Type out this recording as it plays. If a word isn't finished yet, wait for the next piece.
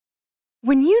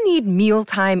When you need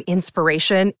mealtime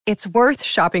inspiration, it's worth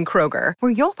shopping Kroger,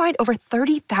 where you'll find over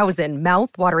 30,000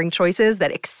 mouth-watering choices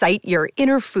that excite your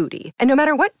inner foodie. And no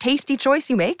matter what tasty choice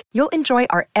you make, you'll enjoy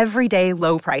our everyday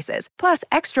low prices, plus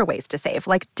extra ways to save,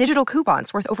 like digital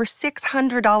coupons worth over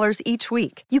 $600 each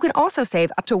week. You can also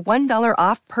save up to $1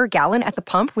 off per gallon at the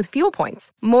pump with fuel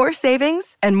points. More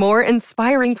savings and more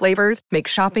inspiring flavors make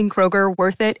shopping Kroger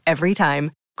worth it every time.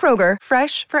 Kroger,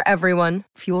 fresh for everyone.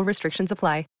 Fuel restrictions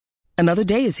apply. Another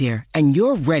day is here, and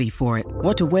you're ready for it.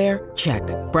 What to wear? Check.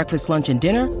 Breakfast, lunch, and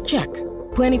dinner? Check.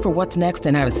 Planning for what's next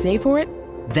and how to save for it?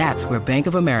 That's where Bank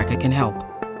of America can help.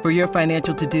 For your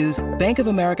financial to-dos, Bank of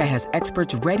America has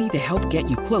experts ready to help get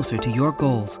you closer to your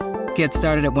goals. Get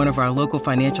started at one of our local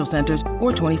financial centers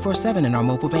or 24/7 in our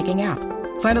mobile banking app.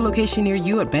 Find a location near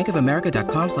you at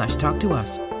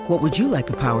bankofamerica.com/talktous. What would you like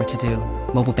the power to do?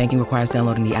 Mobile banking requires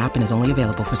downloading the app and is only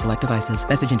available for select devices.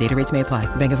 Message and data rates may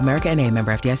apply. Bank of America N.A.,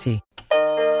 member FDIC.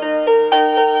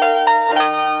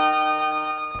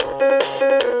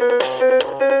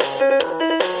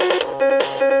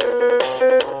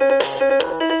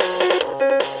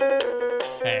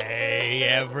 Hey,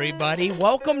 everybody.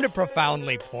 Welcome to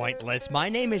Profoundly Pointless. My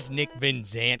name is Nick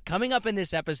Vinzant. Coming up in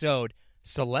this episode,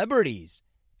 celebrities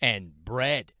and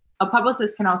bread. A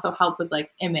publicist can also help with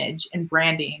like image and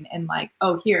branding and like,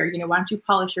 oh, here, why don't you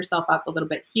polish yourself up a little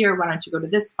bit here? Why don't you go to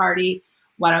this party?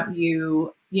 Why don't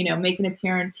you, make an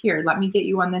appearance here? Let me get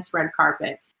you on this red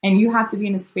carpet. And you have to be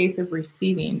in a space of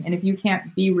receiving. And if you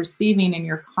can't be receiving and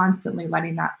you're constantly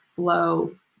letting that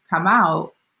flow come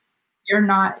out, you're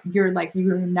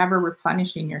never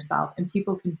replenishing yourself, and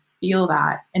people can feel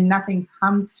that and nothing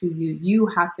comes to you. You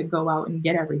have to go out and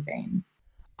get everything.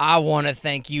 I want to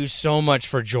thank you so much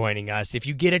for joining us. If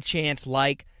you get a chance,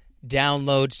 like,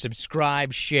 download,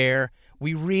 subscribe, share.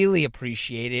 We really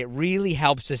appreciate it. It really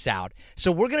helps us out.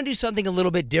 So we're going to do something a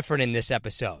little bit different in this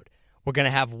episode. We're going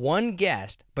to have one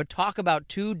guest, but talk about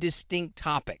two distinct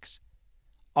topics.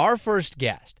 Our first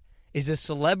guest is a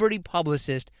celebrity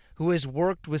publicist who has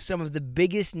worked with some of the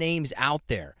biggest names out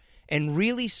there and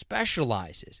really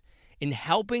specializes in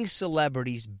helping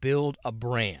celebrities build a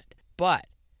brand. But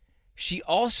she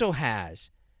also has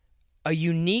a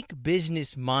unique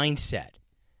business mindset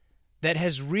that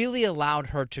has really allowed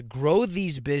her to grow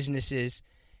these businesses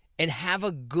and have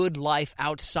a good life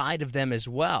outside of them as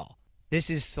well.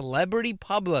 This is celebrity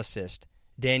publicist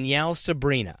Danielle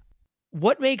Sabrina.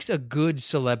 What makes a good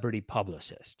celebrity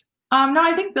publicist? No,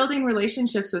 I think building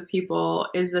relationships with people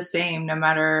is the same, no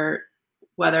matter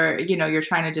whether, you're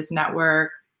trying to just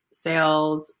network,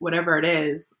 sales, whatever it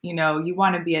is, you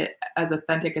want to be as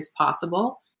authentic as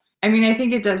possible. I mean, I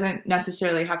think it doesn't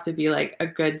necessarily have to be like a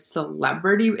good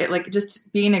celebrity.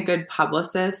 Just being a good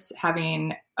publicist,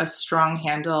 having a strong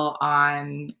handle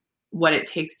on what it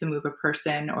takes to move a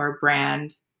person or a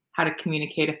brand, how to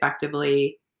communicate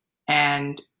effectively,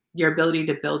 and your ability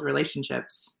to build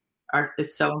relationships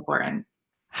is so important.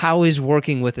 How is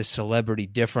working with a celebrity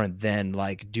different than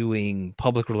like doing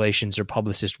public relations or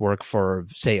publicist work for,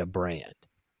 say, a brand?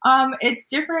 It's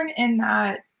different in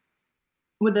that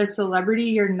with a celebrity,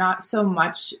 you're not so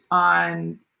much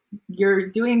you're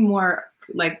doing more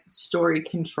like story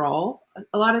control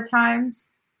a lot of times,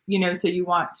 so you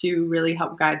want to really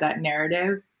help guide that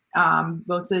narrative.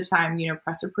 Most of the time,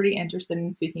 press are pretty interested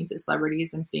in speaking to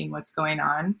celebrities and seeing what's going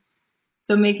on.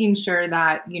 So making sure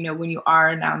that, when you are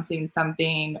announcing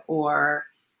something or,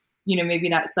 maybe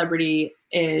that celebrity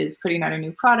is putting out a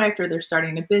new product or they're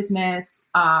starting a business,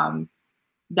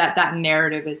 that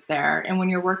narrative is there. And when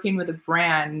you're working with a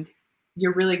brand,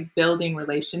 you're really building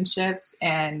relationships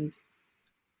and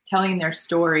telling their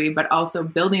story, but also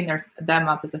building them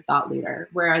up as a thought leader.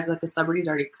 Whereas like the celebrity is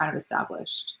already kind of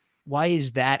established. Why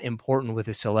is that important with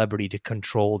a celebrity to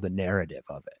control the narrative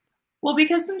of it? Well,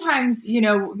 because sometimes,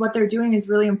 what they're doing is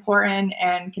really important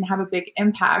and can have a big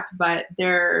impact, but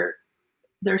their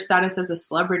status as a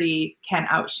celebrity can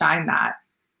outshine that.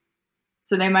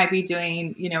 So they might be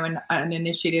doing, an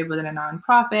initiative within a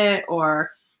nonprofit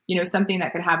or, something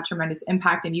that could have a tremendous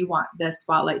impact, and you want the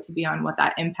spotlight to be on what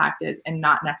that impact is and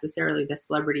not necessarily the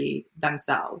celebrity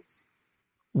themselves.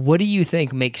 What do you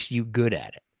think makes you good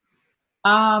at it?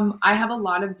 I have a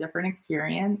lot of different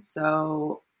experience.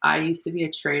 So I used to be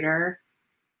a trader.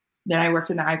 Then I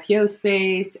worked in the IPO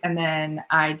space, and then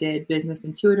I did business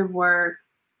intuitive work.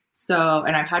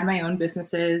 And I've had my own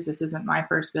businesses. This isn't my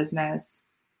first business.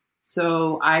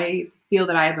 So I feel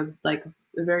that I have a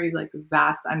very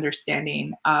vast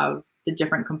understanding of the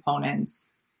different components.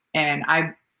 And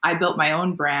I built my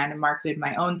own brand and marketed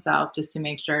my own self just to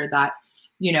make sure that,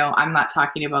 I'm not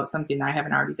talking about something that I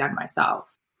haven't already done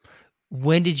myself.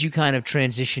 When did you kind of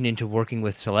transition into working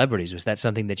with celebrities? Was that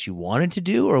something that you wanted to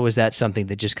do, or was that something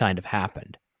that just kind of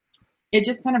happened? It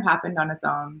just kind of happened on its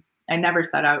own. I never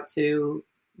set out to,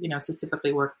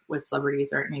 specifically work with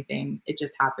celebrities or anything. It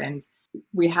just happened.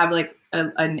 We have like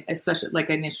especially like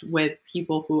a niche with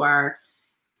people who are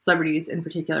celebrities in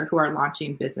particular who are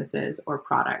launching businesses or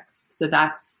products. So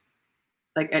that's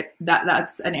like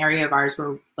that's an area of ours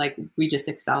where like we just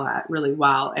excel at really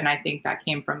well. And I think that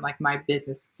came from like my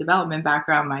business development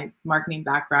background, my marketing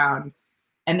background,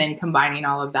 and then combining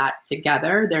all of that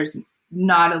together. There's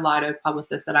not a lot of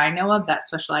publicists that I know of that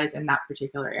specialize in that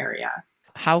particular area.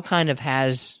 How kind of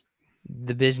has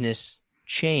the business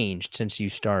changed since you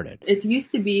started? It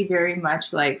used to be very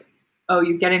much like, oh,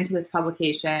 you get into this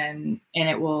publication and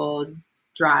it will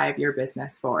drive your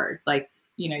business forward. Like,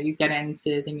 you get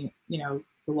into the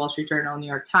Wall Street Journal, New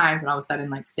York Times, and all of a sudden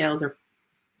like sales are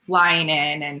flying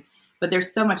in. But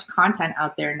there's so much content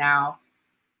out there now.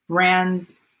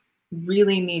 Brands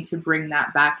really need to bring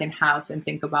that back in house and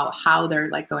think about how they're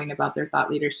like going about their thought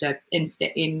leadership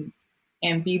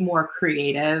and be more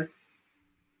creative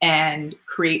and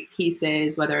create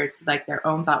pieces, whether it's like their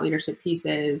own thought leadership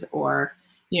pieces or,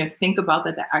 think about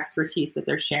the expertise that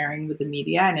they're sharing with the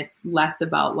media. And it's less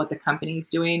about what the company's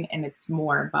doing. And it's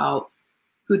more about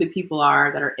who the people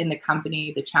are that are in the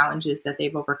company, the challenges that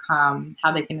they've overcome,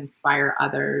 how they can inspire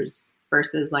others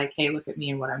versus like, hey, look at me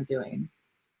and what I'm doing.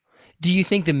 Do you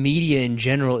think the media in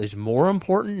general is more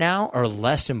important now or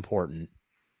less important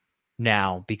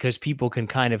now because people can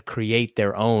kind of create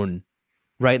their own,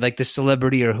 right? Like the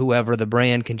celebrity or whoever, the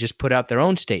brand can just put out their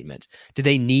own statements. Do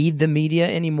they need the media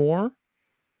anymore?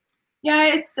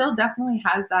 Yeah, it still definitely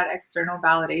has that external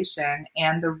validation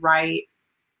and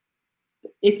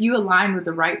if you align with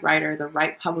the right writer, the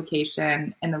right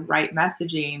publication, and the right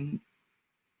messaging,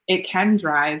 it can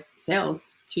drive sales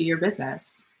to your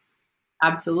business.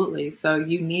 Absolutely. So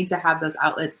you need to have those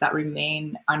outlets that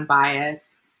remain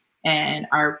unbiased and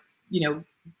are,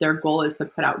 their goal is to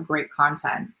put out great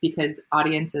content because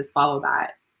audiences follow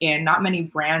that. And not many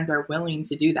brands are willing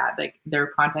to do that. Like their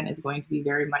content is going to be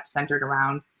very much centered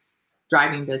around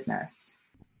driving business.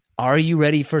 Are you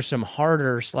ready for some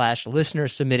harder / listener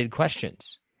submitted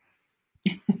questions?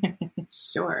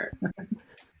 Sure.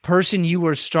 Person you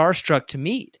were starstruck to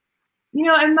meet?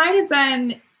 It might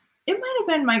have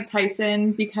been Mike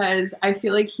Tyson because I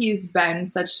feel like he's been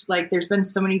there's been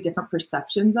so many different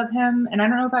perceptions of him. And I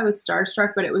don't know if I was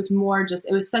starstruck, but it was more just,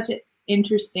 it was such an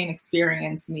interesting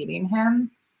experience meeting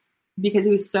him because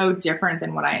he was so different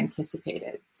than what I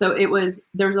anticipated. So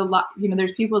there's a lot,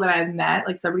 there's people that I've met,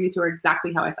 like celebrities who are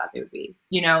exactly how I thought they would be,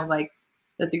 like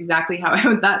that's exactly how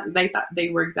they thought they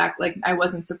were exactly like, I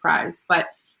wasn't surprised. But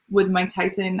with Mike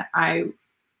Tyson, I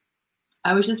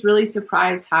was just really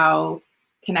surprised how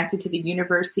connected to the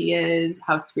universe he is,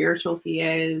 how spiritual he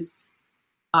is,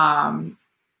 and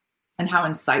how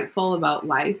insightful about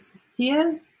life he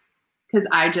is. Because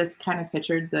I just kind of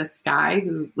pictured this guy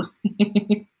who,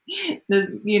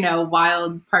 this,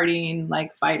 wild partying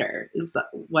like fighter is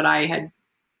what I had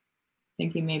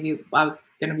thinking maybe I was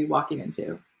going to be walking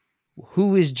into.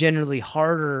 Who is generally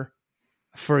harder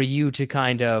for you to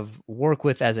kind of work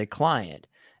with as a client?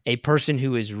 A person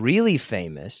who is really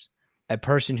famous, a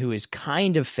person who is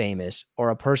kind of famous, or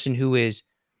a person who is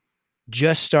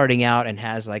just starting out and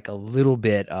has like a little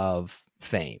bit of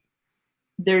fame?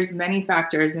 There's many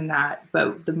factors in that,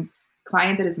 but the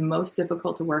client that is most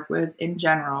difficult to work with in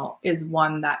general is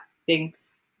one that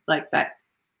thinks like that,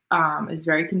 is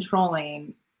very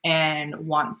controlling and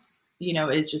wants,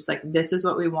 is just like, this is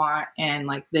what we want. And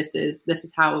like, this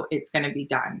is how it's going to be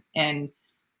done. And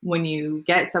when you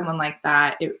get someone like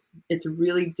that, it's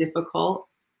really difficult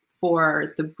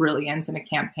for the brilliance in a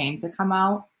campaign to come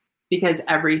out because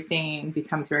everything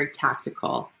becomes very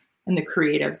tactical and the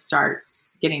creative starts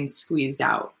getting squeezed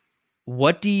out.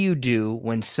 What do you do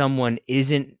when someone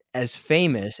isn't as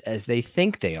famous as they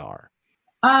think they are?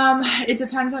 It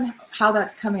depends on how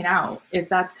that's coming out. If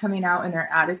that's coming out in their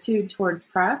attitude towards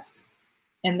press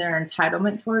and their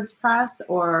entitlement towards press,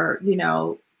 or,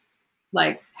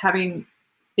 like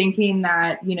thinking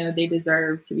that, they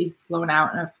deserve to be flown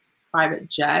out in a private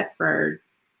jet for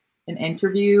an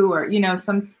interview or,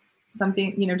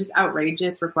 something, just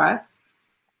outrageous requests.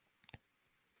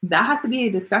 That has to be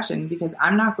a discussion because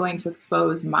I'm not going to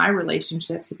expose my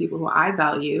relationships to people who I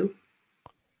value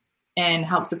and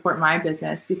help support my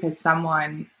business because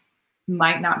someone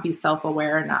might not be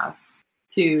self-aware enough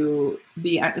to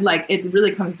be like, it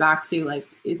really comes back to like,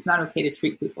 it's not okay to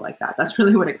treat people like that. That's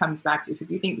really what it comes back to. So if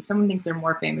you think someone thinks they're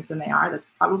more famous than they are, that's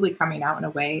probably coming out in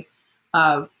a way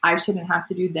of, I shouldn't have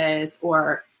to do this,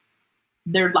 or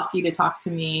they're lucky to talk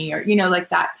to me, or, you know, like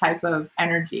that type of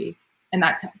energy. And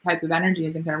that type of energy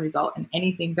isn't going to result in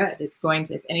anything good. It's going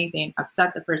to, if anything,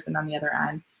 upset the person on the other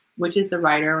end, which is the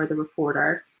writer or the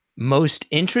reporter. Most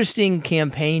interesting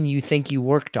campaign you think you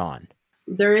worked on?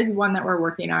 There is one that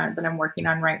I'm working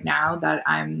on right now that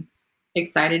I'm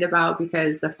excited about,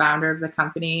 because the founder of the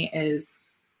company is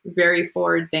very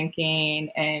forward thinking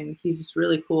and he's just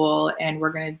really cool. And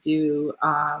we're going to do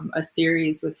a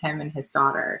series with him and his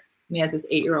daughter. He has this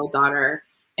 8-year-old daughter,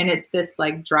 and it's this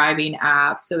like driving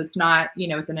app. So it's not, you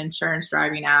know, it's an insurance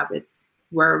driving app.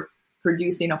 We're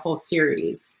producing a whole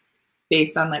series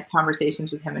based on like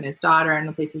conversations with him and his daughter and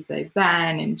the places they've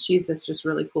been. And she's this just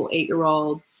really cool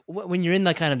 8-year-old. When you're in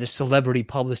the kind of the celebrity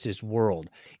publicist world,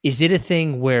 is it a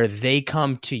thing where they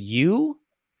come to you,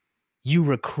 you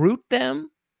recruit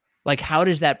them? Like, how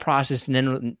does that process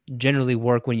generally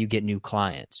work when you get new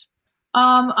clients?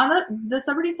 On the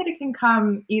celebrity side, it can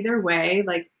come either way.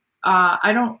 Like,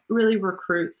 I don't really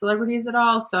recruit celebrities at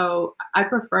all. So I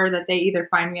prefer that they either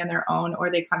find me on their own or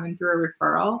they come in through a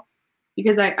referral,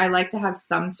 because I like to have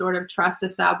some sort of trust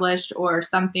established, or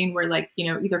something where, like,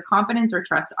 you know, either confidence or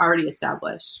trust already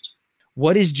established.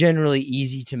 What is generally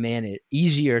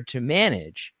easier to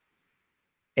manage,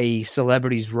 a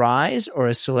celebrity's rise or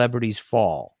a celebrity's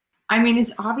fall? I mean,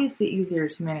 it's obviously easier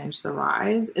to manage the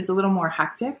rise. It's a little more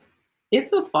hectic.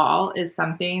 If the fall is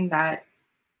something that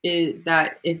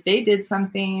if they did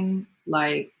something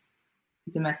like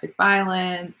domestic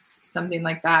violence, something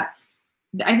like that,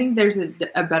 I think there's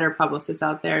a better publicist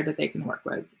out there that they can work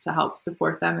with to help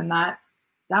support them in that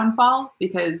downfall,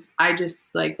 because I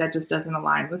just like, that just doesn't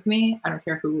align with me. I don't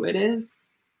care who it is.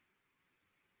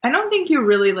 I don't think you're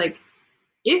really like,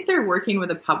 if they're working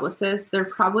with a publicist, they're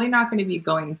probably not going to be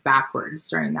going backwards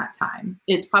during that time.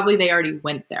 It's probably they already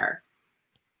went there.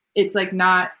 It's like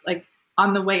not like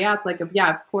on the way up, like,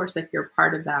 yeah, of course, like you're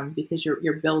part of them because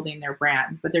you're building their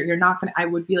brand, but you're not going to, I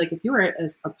would be like, if you were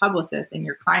a publicist and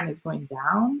your client is going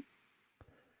down,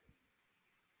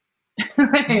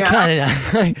 you're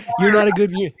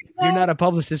not a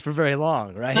publicist for very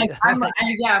long, right? Like,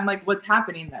 I'm like, what's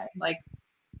happening then? Like,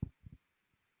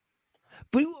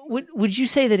 but would you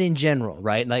say that in general,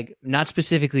 right? Like, not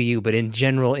specifically you, but in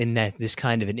general, in that this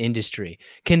kind of an industry,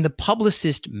 can the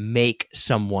publicist make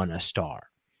someone a star?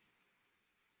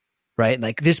 Right?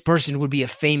 Like, this person would be a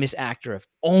famous actor if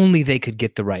only they could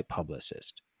get the right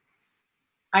publicist.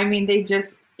 I mean, it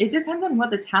depends on what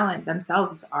the talent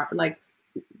themselves are, like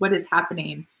what is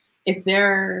happening. If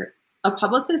they're a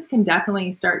publicist, can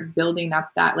definitely start building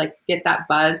up that, like, get that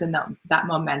buzz and that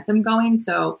momentum going.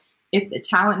 So if the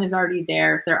talent is already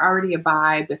there, if they're already a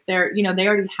vibe, if they're, you know, they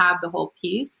already have the whole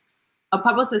piece, a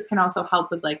publicist can also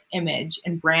help with like image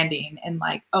and branding and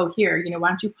like, oh, here, you know, why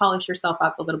don't you polish yourself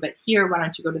up a little bit here? Why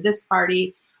don't you go to this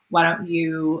party? Why don't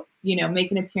you, you know,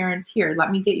 make an appearance here? Let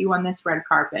me get you on this red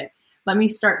carpet. Let me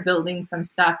start building some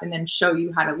stuff and then show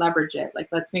you how to leverage it. Like,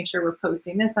 let's make sure we're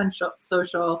posting this on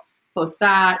social, post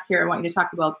that. Here, I want you to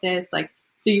talk about this. Like,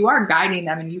 so you are guiding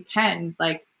them, and you can,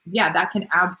 like, yeah, that can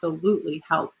absolutely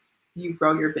help you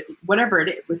grow your, whatever it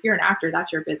is. If you're an actor,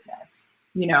 that's your business,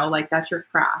 you know, like that's your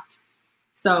craft.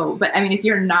 So, but I mean, if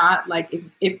you're not like,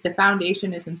 if the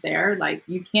foundation isn't there, like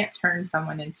you can't turn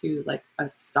someone into like a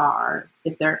star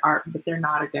if they're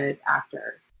not a good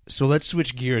actor. So let's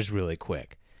switch gears really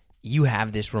quick. You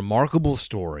have this remarkable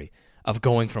story of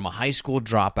going from a high school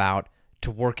dropout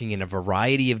to working in a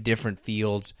variety of different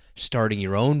fields, starting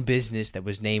your own business that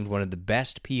was named one of the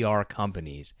best PR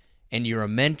companies, and you're a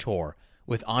mentor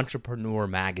with Entrepreneur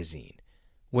Magazine.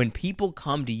 When people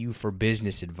come to you for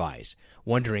business advice,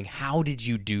 wondering how did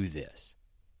you do this,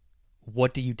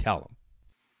 what do you tell them?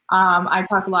 I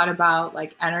talk a lot about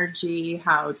like energy,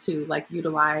 how to like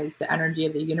utilize the energy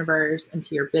of the universe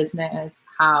into your business,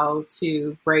 how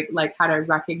to how to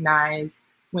recognize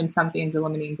when something's a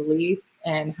limiting belief,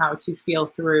 and how to feel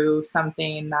through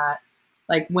something, that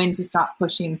like when to stop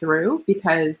pushing through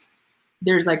because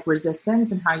there's like resistance,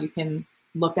 and how you can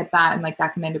look at that, and like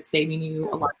that can end up saving you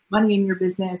a lot of money in your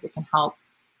business. It can help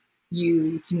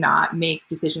you to not make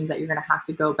decisions that you're going to have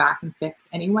to go back and fix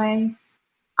anyway.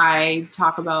 I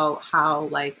talk about how,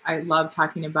 like, I love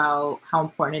talking about how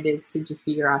important it is to just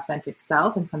be your authentic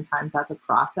self. And sometimes that's a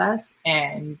process,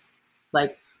 and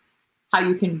like how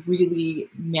you can really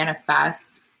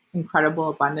manifest incredible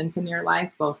abundance in your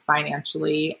life, both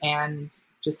financially and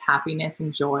just happiness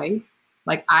and joy.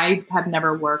 Like, I have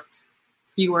never worked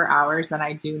fewer hours than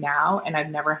I do now, and I've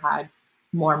never had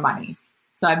more money.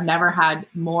 So I've never had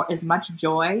as much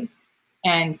joy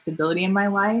and stability in my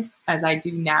life as I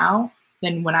do now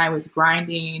than when I was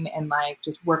grinding and like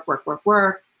just work,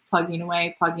 plugging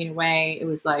away. It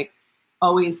was like,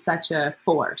 always such a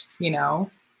force, you know,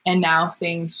 and now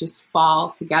things just fall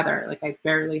together. Like I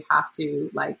barely have to,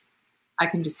 like, I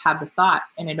can just have the thought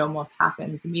and it almost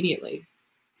happens immediately.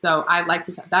 So I like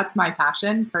to, that's my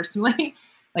passion personally.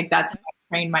 Like that's how I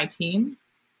train my team.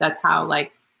 That's how,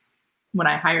 like, when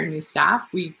I hire new staff,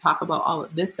 we talk about all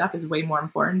of this stuff is way more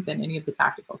important than any of the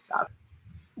tactical stuff.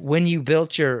 When you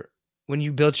built your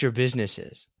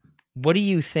businesses, what do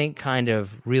you think kind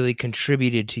of really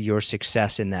contributed to your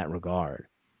success in that regard?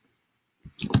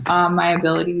 My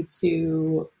ability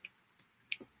to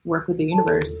work with the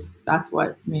universe. That's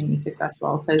what made me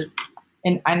successful.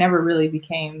 And I never really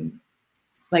became,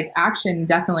 like, action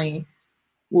definitely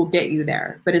will get you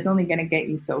there, but it's only going to get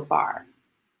you so far.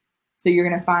 So you're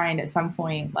going to find at some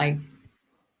point, like,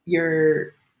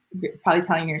 you're probably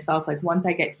telling yourself, like, once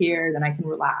I get here, then I can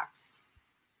relax.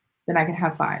 Then I can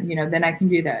have fun, you know, then I can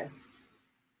do this.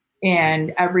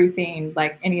 And everything,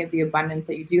 like any of the abundance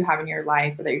that you do have in your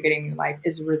life or that you're getting in your life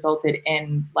is resulted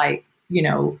in, like, you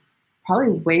know, probably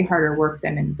way harder work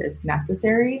than it's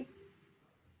necessary.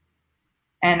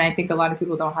 And I think a lot of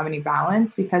people don't have any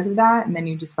balance because of that. And then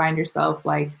you just find yourself,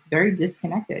 like, very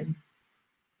disconnected.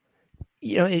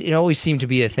 You know, it always seemed to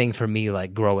be a thing for me,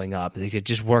 like growing up. They could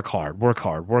just work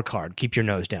hard, keep your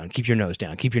nose down, keep your nose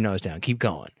down, keep your nose down, keep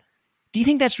going. Do you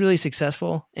think that's really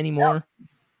successful anymore? No,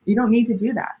 you don't need to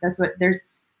do that. That's what there's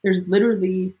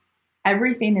literally,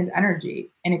 everything is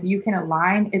energy. And if you can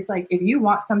align, it's like, if you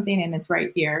want something and it's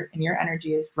right here and your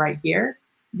energy is right here,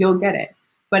 you'll get it.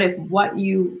 But if what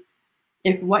you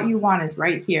want is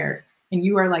right here and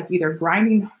you are, like, either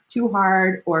grinding too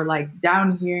hard or, like,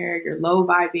 down here, you're low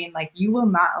vibing, like, you will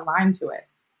not align to it.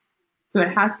 So it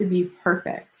has to be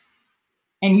perfect.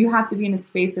 And you have to be in a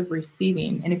space of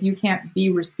receiving. And if you can't be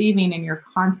receiving and you're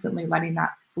constantly letting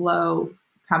that flow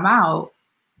come out,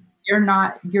 you're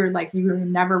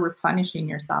never replenishing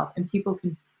yourself. And people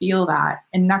can feel that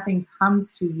and nothing comes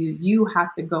to you. You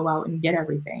have to go out and get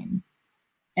everything.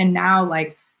 And now,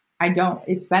 like,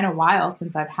 it's been a while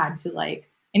since I've had to, like,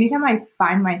 anytime I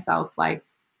find myself like,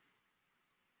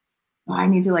 oh, I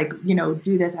need to, like, you know,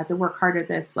 do this, I have to work hard at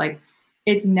this, like,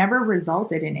 it's never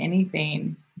resulted in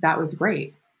anything that was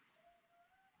great.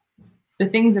 The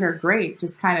things that are great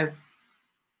just kind of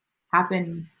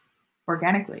happen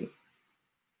organically.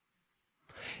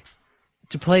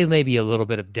 To play maybe a little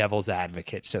bit of devil's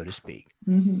advocate, so to speak,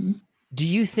 mm-hmm. Do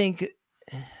you think,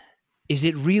 is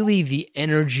it really the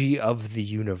energy of the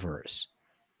universe?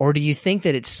 Or do you think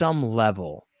that at some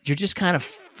level, you're just kind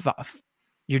of,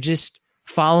 you're just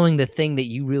following the thing that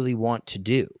you really want to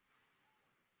do?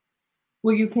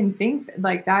 Well, you can think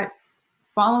like that,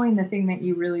 following the thing that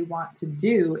you really want to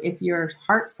do, if you're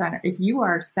heart-centered, if you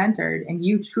are centered and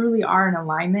you truly are in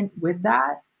alignment with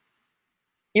that,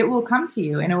 it will come to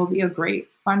you and it will be a great,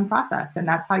 fun process. And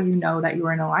that's how you know that you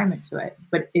are in alignment to it.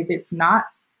 But if it's not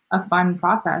a fun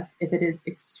process, if it is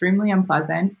extremely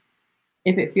unpleasant,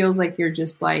 if it feels like you're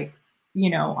just, like, you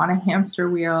know, on a hamster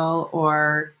wheel,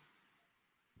 or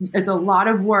it's a lot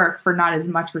of work for not as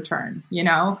much return, you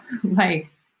know, like,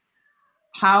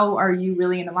 how are you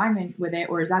really in alignment with it?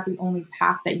 Or is that the only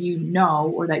path that you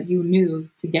know or that you knew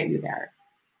to get you there?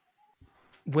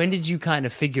 When did you kind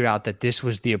of figure out that this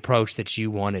was the approach that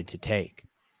you wanted to take?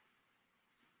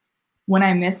 When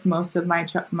I missed most of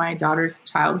my daughter's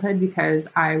childhood because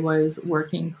I was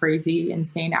working crazy,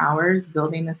 insane hours,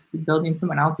 building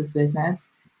someone else's business.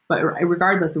 But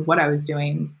regardless of what I was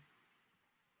doing,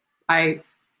 I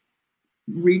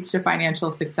reached a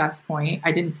financial success point.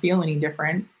 I didn't feel any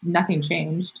different. Nothing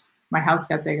changed. My house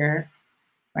got bigger.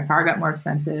 My car got more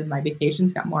expensive. My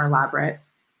vacations got more elaborate.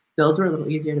 Bills were a little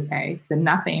easier to pay. But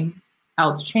nothing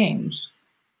else changed.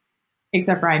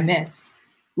 Except for I missed,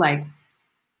 like,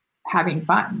 having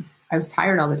fun. I was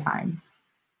tired all the time.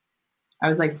 I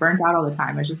was, like, burnt out all the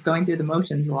time. I was just going through the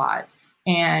motions a lot.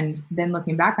 And then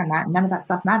looking back on that, none of that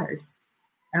stuff mattered.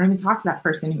 I don't even talk to that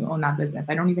person who owned that business.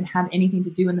 I don't even have anything to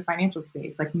do in the financial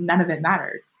space. Like, none of it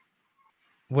mattered.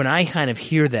 When I kind of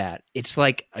hear that, it's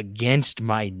like against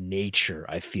my nature,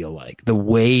 I feel like, the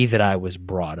way that I was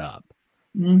brought up.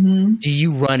 Mm-hmm. Do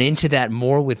you run into that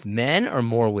more with men or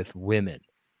more with women?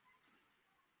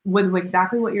 With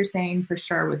exactly what you're saying, for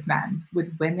sure, with men.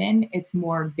 With women, it's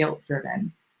more guilt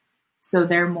driven. So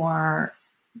they're more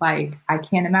like, I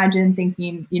can't imagine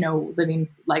thinking, you know, living,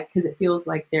 like, because it feels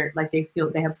like they feel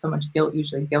they have so much guilt,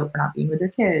 usually guilt for not being with their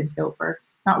kids, guilt for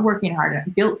not working hard enough,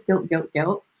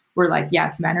 guilt. We're like,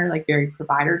 yes, men are, like, very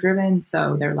provider driven.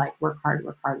 So they're like, work hard.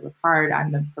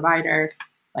 I'm the provider.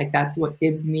 Like, that's what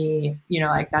gives me, you know,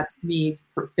 like, that's me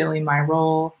fulfilling my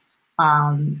role.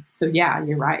 So yeah,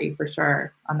 you're right, for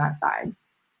sure, on that side.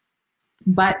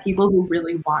 But people who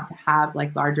really want to have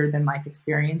like larger than life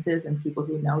experiences and people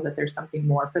who know that there's something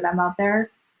more for them out there,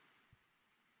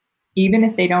 even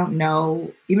if they don't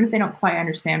know, even if they don't quite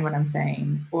understand what I'm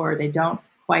saying, or they don't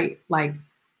quite like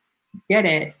get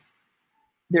it,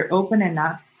 they're open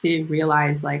enough to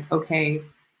realize like, okay,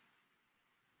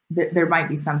 there might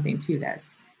be something to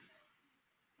this.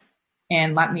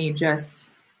 And let me just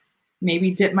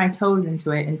maybe dip my toes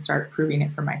into it and start proving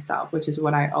it for myself, which is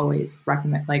what I always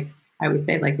recommend. Like I would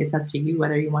say, like, it's up to you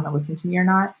whether you want to listen to me or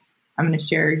not. I'm going to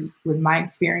share with my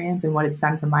experience and what it's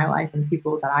done for my life and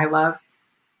people that I love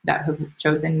that have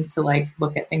chosen to like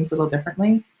look at things a little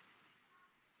differently.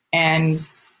 And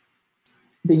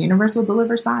the universe will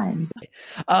deliver signs.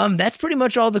 That's pretty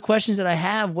much all the questions that I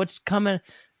have. What's coming?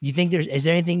 You think is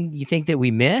there anything you think that we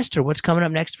missed, or what's coming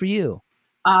up next for you?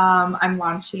 I'm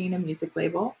launching a music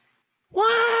label.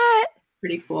 What?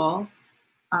 Pretty cool.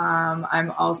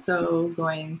 I'm also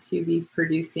going to be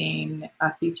producing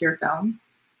a feature film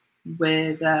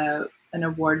with an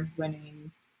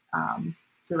award-winning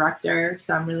director.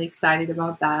 So I'm really excited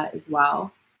about that as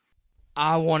well.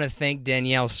 I want to thank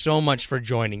Danielle so much for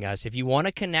joining us. If you want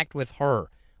to connect with her,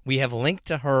 we have linked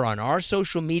to her on our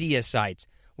social media sites.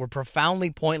 We're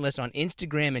Profoundly Pointless on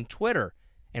Instagram and Twitter,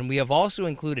 and we have also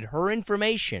included her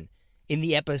information in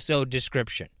the episode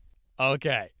description.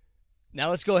 Okay,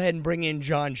 now let's go ahead and bring in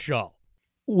John Shaw.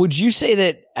 Would you say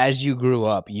that as you grew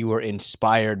up, you were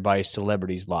inspired by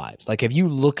celebrities' lives? Like, have you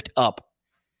looked up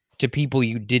to people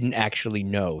you didn't actually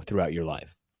know throughout your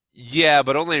life? Yeah,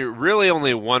 but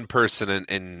only one person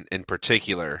in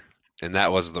particular, and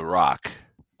that was The Rock.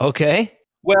 Okay.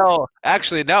 Well,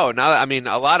 actually, no. I mean,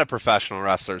 a lot of professional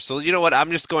wrestlers. So you know what?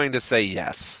 I'm just going to say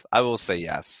yes. I will say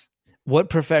yes. What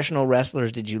professional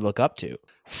wrestlers did you look up to?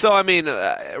 So, I mean,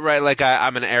 right, like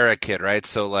I'm an era kid, right?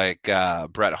 So like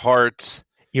Bret Hart.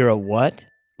 You're a what?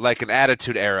 Like an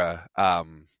Attitude Era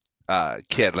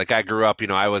kid. Like I grew up,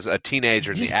 I was a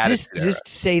teenager in the Attitude Era. Just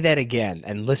say that again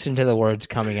and listen to the words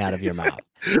coming out of your mouth.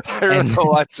 I don't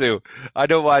want to. I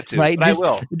don't want to, right? But I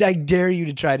will. I dare you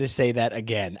to try to say that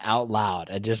again out loud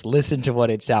and just listen to what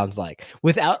it sounds like.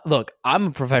 Look, I'm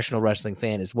a professional wrestling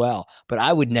fan as well, but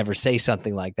I would never say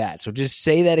something like that. So just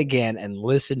say that again and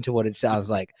listen to what it sounds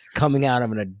like coming out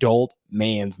of an adult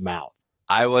man's mouth.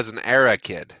 I was an era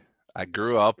kid. I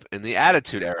grew up in the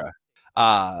Attitude Era.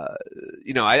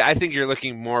 I think you're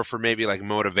looking more for maybe like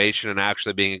motivation and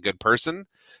actually being a good person.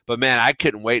 But man, I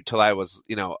couldn't wait till I was,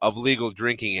 of legal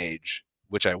drinking age,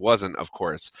 which I wasn't, of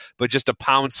course. But just to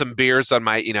pound some beers on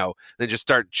my, then just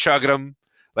start chugging them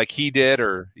like he did,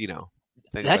 or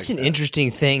That's an interesting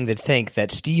thing to think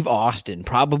that Steve Austin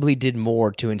probably did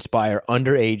more to inspire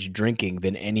underage drinking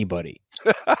than anybody.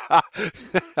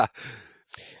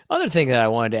 Other thing that I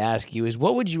wanted to ask you is,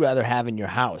 what would you rather have in your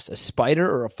house, a spider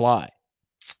or a fly?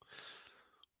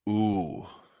 Ooh.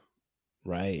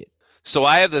 Right. So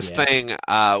I have this thing.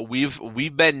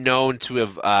 We've been known to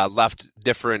have left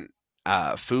different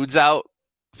foods out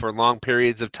for long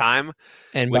periods of time.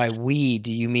 And by we,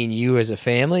 do you mean you as a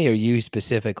family or you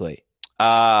specifically?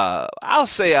 I'll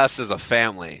say us as a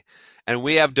family. And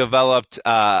we have developed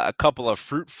a couple of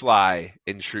fruit fly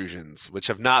intrusions, which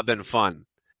have not been fun.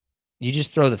 You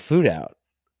just throw the food out.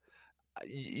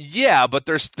 Yeah, but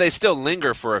they still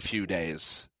linger for a few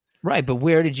days. Right, but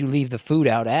where did you leave the food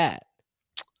out at?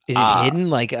 Is it hidden?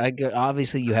 Like,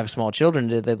 obviously you have small children.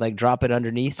 Did they like drop it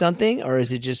underneath something? Or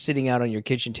is it just sitting out on your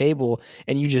kitchen table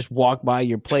and you just walk by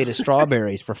your plate of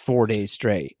strawberries for 4 days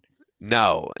straight?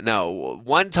 No.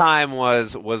 One time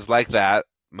was like that.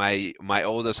 My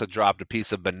oldest had dropped a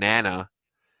piece of banana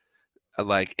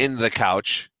like in the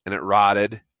couch and it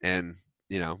rotted, and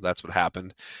that's what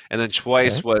happened. And then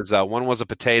twice was one was a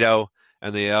potato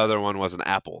and the other one was an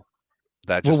apple.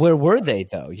 Where were they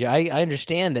though? Yeah, I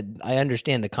understand that. I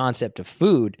understand the concept of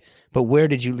food, but where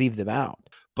did you leave them out?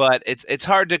 But it's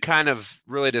hard to kind of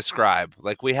really describe.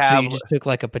 Like we have. So you just took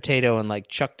like a potato and like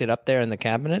chucked it up there in the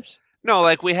cabinets? No,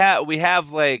 like we have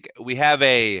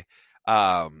a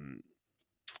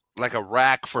like a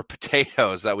rack for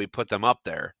potatoes that we put them up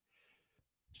there.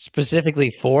 Specifically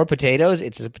for potatoes?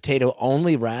 It's a potato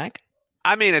only rack?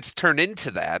 I mean, it's turned into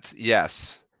that,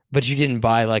 yes. But you didn't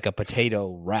buy like a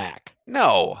potato rack?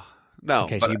 No.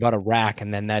 Okay, so you bought a rack,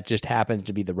 and then that just happens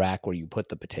to be the rack where you put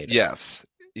the potatoes. Yes,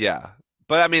 yeah.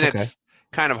 But I mean, it's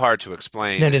kind of hard to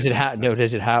explain. Now,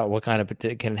 what kind of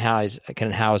can it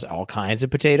house all kinds of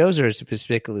potatoes, or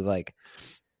specifically like,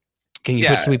 can you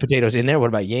put sweet potatoes in there? What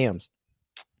about yams?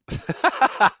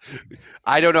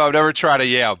 I don't know. I've never tried a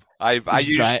yam. I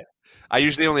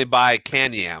usually only buy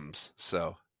canned yams.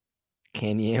 So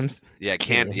canned yams? Yeah,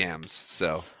 canned yams.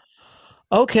 So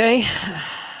okay.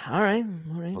 All right.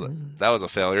 Well, that was a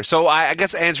failure. So I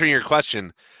guess answering your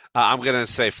question, I'm going to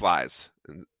say flies.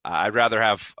 I'd rather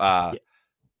have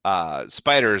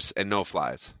spiders and no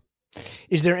flies.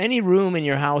 Is there any room in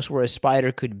your house where a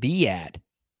spider could be at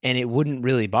and it wouldn't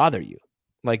really bother you?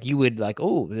 Like you would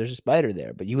oh, there's a spider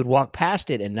there, but you would walk past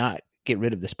it and not get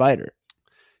rid of the spider.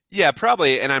 Yeah,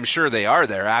 probably. And I'm sure they are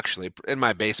there actually in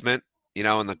my basement,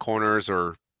 in the corners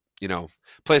or,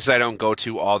 places I don't go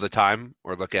to all the time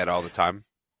or look at all the time.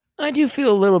 I do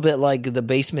feel a little bit like the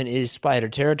basement is spider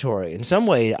territory. In some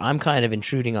way, I'm kind of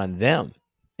intruding on them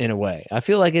in a way. I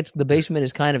feel like the basement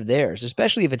is kind of theirs,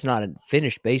 especially if it's not a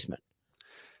finished basement.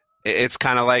 It's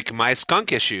kind of like my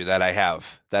skunk issue that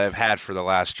I've had for the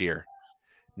last year.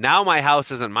 Now my house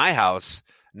isn't my house.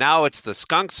 Now it's the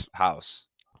skunk's house.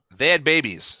 They had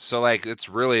babies, so it's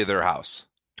really their house.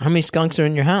 How many skunks are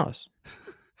in your house?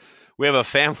 We have a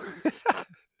family,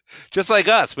 just like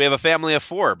us. We have a family of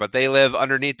 4, but they live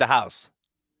underneath the house.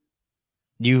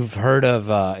 You've heard of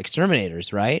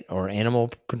exterminators, right? Or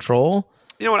animal control?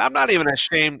 You know what? I'm not even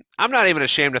ashamed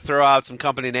to throw out some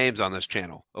company names on this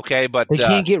channel. Okay, but they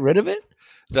can't get rid of it.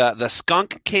 The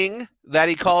skunk king that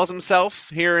he calls himself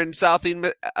here in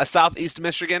southeast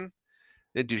Michigan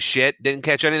didn't do shit. Didn't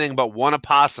catch anything but one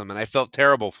opossum, and I felt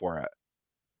terrible for it.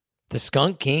 The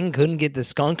skunk king couldn't get the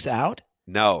skunks out?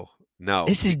 No.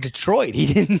 This is Detroit.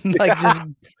 He didn't just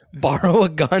borrow a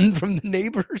gun from the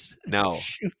neighbors. No.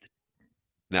 Shoot.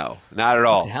 No, not at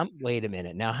all. Wait a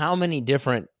minute. Now, how many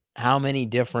different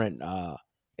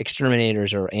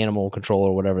exterminators or animal control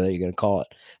or whatever that you're going to call it?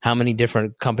 How many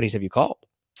different companies have you called?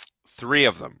 3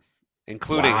 of them,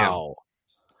 including him.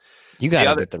 You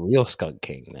got to get the real skunk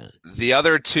king, man. The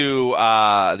other two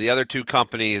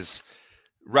companies'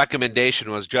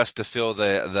 recommendation was just to fill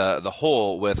the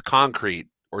hole with concrete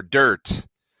or dirt,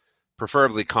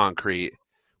 preferably concrete,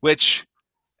 which,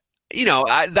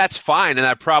 that's fine and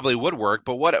that probably would work.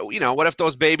 But what if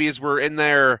those babies were in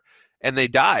there and they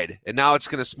died and now it's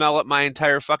going to smell up my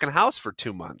entire fucking house for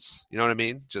 2 months? You know what I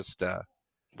mean? Just,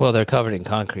 well, they're covered in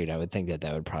concrete. I would think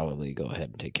that would probably go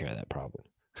ahead and take care of that problem.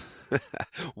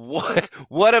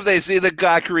 What if they see the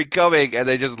concrete coming and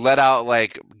they just let out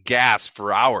gas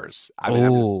for hours? I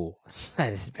mean,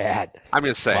 that is bad. I'm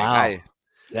just saying. Wow.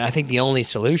 I think the only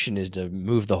solution is to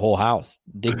move the whole house,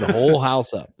 dig the whole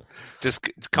house up. Just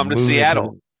come to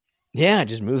Seattle. Yeah,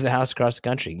 just move the house across the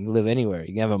country. You can live anywhere.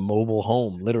 You can have a mobile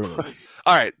home, literally.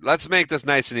 All right, let's make this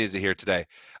nice and easy here today.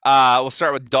 We'll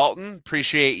start with Dalton.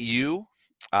 Appreciate you.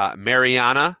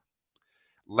 Mariana.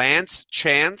 Lance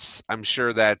Chance. I'm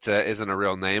sure that isn't a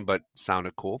real name, but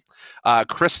sounded cool.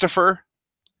 Christopher.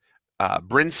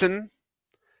 Brinson.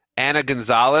 Anna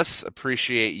Gonzalez.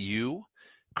 Appreciate you.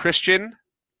 Christian.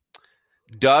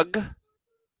 Doug.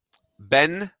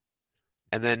 Ben.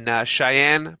 And then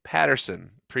Cheyenne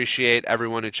Patterson. Appreciate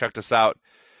everyone who checked us out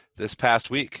this past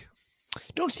week.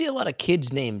 Don't see a lot of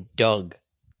kids named Doug.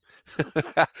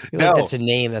 I feel No. like that's a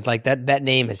name that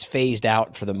name has phased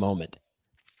out for the moment.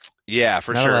 Yeah,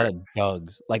 for Not sure. a lot of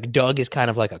Dougs. Doug is kind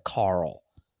of like a Carl.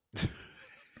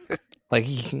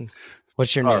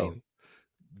 What's your Carl. name?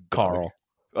 Carl.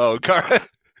 Oh, Carl.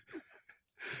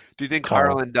 Do you think Carl.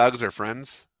 Carl and Doug's are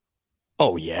friends?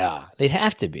 Oh, yeah. They'd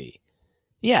have to be.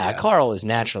 Yeah, Carl is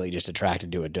naturally just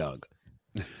attracted to a Doug.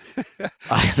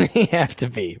 They have to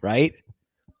be, right?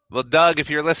 Well, Doug, if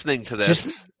you're listening to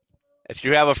this, if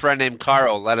you have a friend named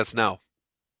Carl, let us know.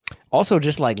 Also,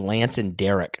 just like Lance and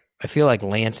Derek. I feel like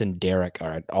Lance and Derek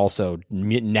are also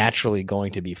naturally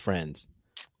going to be friends.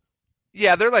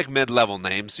 Yeah, they're like mid-level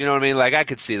names. You know what I mean? I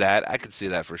could see that. I could see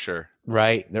that for sure.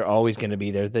 Right. They're always going to be.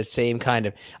 They're the same kind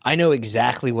of. I know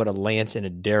exactly what a Lance and a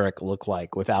Derek look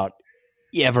like without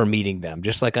ever meeting them.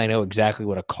 Just like I know exactly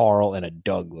what a Carl and a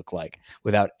Doug look like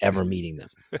without ever meeting them.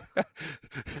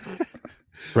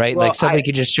 Right? Well, somebody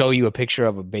could just show you a picture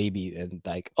of a baby and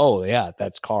oh, yeah,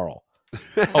 that's Carl.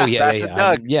 Oh, yeah, yeah.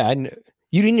 Doug. I know.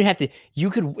 You didn't even have to. You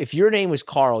could, if your name was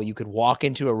Carl, you could walk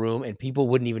into a room and people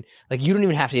wouldn't even you don't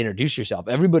even have to introduce yourself.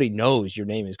 Everybody knows your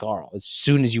name is Carl as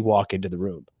soon as you walk into the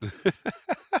room.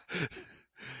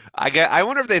 I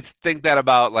wonder if they think that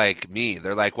about me.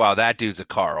 They're like, wow, that dude's a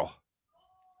Carl.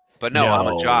 But no, I'm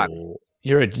a John.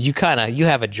 You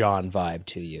have a John vibe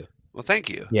to you. Well, thank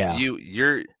you. Yeah.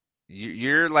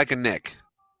 You're like a Nick.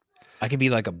 I could be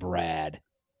like a Brad.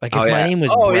 If Oh, my yeah. name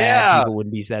was Oh, Brad, yeah. people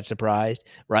wouldn't be that surprised,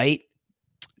 right?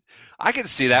 I can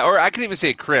see that. Or I can even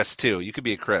say Chris, too. You could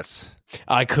be a Chris.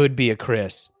 I could be a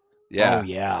Chris. Yeah. Oh,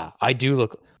 yeah. I do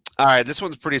look. All right, this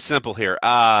one's pretty simple here.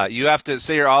 You have to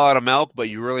say you're all out of milk, but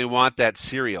you really want that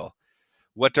cereal.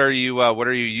 What are you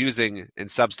using in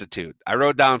substitute? I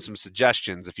wrote down some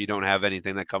suggestions if you don't have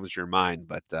anything that comes to your mind,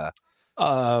 but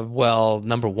Well,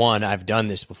 number one, I've done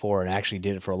this before and actually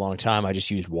did it for a long time. I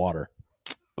just used water.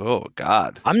 Oh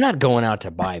God. I'm not going out to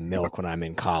buy milk when I'm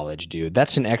in college, dude.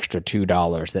 That's an extra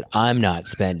 $2 that I'm not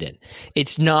spending.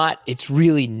 It's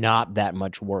really not that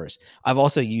much worse. I've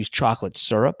also used chocolate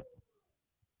syrup,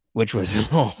 which was,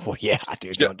 oh yeah,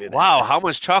 dude, don't do that. Wow, how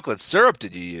much chocolate syrup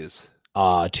did you use?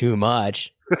 Too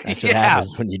much. That's what Yeah.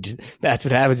 happens when you do, that's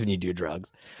what happens when you do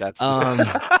drugs. That's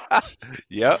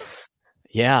Yep.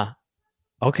 Yeah.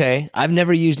 Okay. I've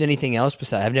never used anything else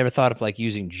besides. I've never thought of like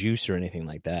using juice or anything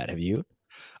like that. Have you?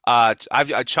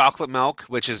 I've chocolate milk,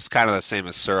 which is kind of the same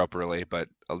as syrup, really, but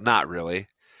not really.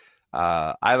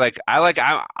 I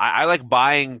like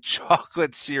buying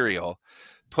chocolate cereal,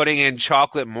 putting in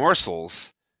chocolate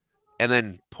morsels, and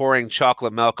then pouring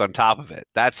chocolate milk on top of it.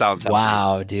 That sounds healthy.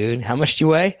 Wow, dude. How much do you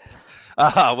weigh?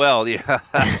 Well, yeah.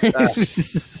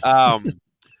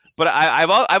 But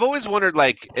I've always wondered,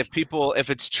 like, if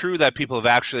it's true that people have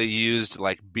actually used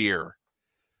like beer,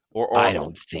 or I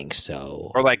don't think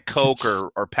so. or like Coke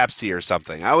or Pepsi or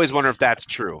something. I always wonder if that's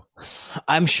true.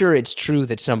 I'm sure it's true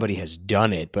that somebody has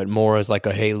done it, but more as like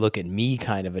a hey, look at me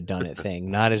kind of a done it thing,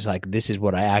 not as like this is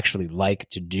what I actually like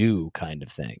to do kind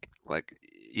of thing. Like,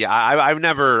 yeah, I've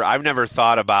never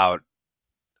thought about,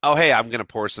 oh, hey, I'm gonna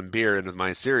pour some beer into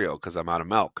my cereal because I'm out of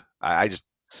milk. I just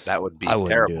that would be I wouldn't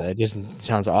terrible. do that. It just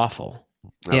sounds awful.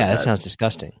 No, Yeah, that sounds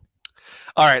disgusting.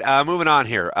 All right, moving on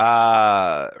here.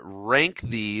 Rank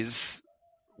these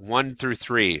 1 through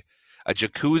 3: a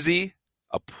jacuzzi,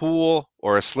 a pool,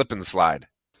 or a slip and slide.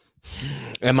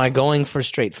 Am I going for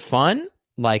straight fun?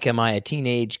 Like, am I a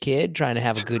teenage kid trying to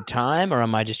have a good time, or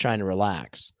am I just trying to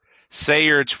relax? Say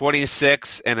you're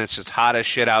 26 and it's just hot as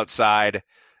shit outside,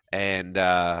 and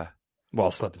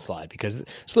Well, slip and slide, because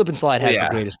slip and slide has the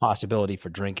greatest possibility for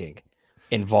drinking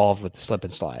involved with the slip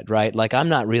and slide, right? Like, I'm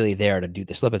not really there to do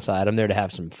the slip and slide. I'm there to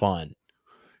have some fun.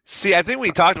 see, I think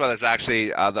we talked about this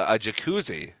actually. A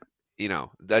jacuzzi,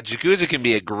 the jacuzzi can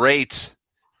be a great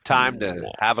time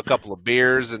to have a couple of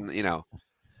beers, and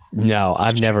No,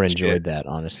 I've never enjoyed that,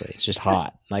 honestly. It's just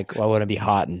hot. Like, I want to be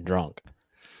hot and drunk.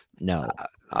 No.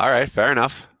 All right, fair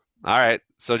enough. All right,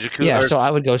 so jacuzzi. Yeah, so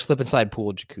I would go slip and slide,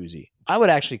 pool, jacuzzi. I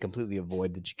would actually completely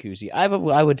avoid the jacuzzi.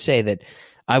 I would say that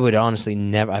I would honestly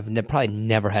never. Probably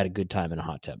never had a good time in a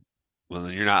hot tub. Well,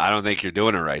 then you're not. I don't think you're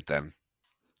doing it right then.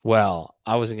 Well,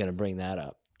 I wasn't going to bring that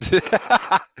up.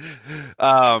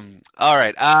 All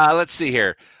right. Let's see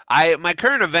here. My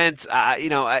current event.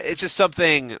 It's just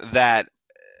something that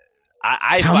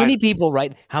How many people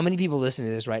listening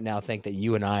to this right now think that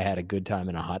you and I had a good time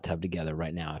in a hot tub together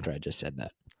right now after I just said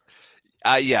that?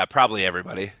 Yeah, probably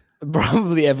everybody.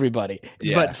 Probably everybody.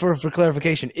 Yeah. But for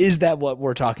clarification, is that what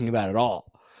we're talking about at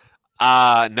all?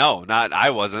 No, not I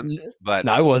wasn't. But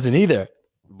No, I wasn't either.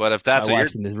 But if that's My what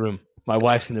wife's in this room. My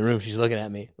wife's in the room. She's looking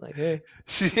at me like, hey.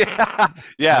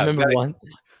 yeah. I remember one.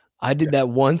 I did that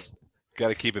once. Got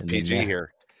to keep it And PG then,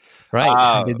 here. Right.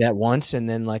 I did that once, and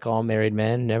then, like all married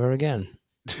men, never again.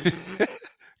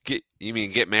 You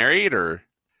mean get married, or?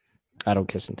 I don't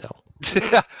kiss and tell.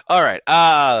 All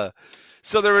right.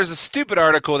 So there was a stupid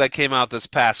article that came out this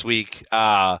past week,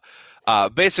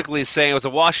 basically saying it was a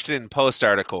Washington Post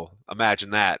article. Imagine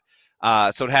that.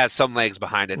 So it has some legs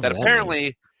behind it. That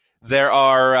apparently there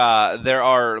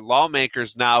are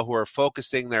lawmakers now who are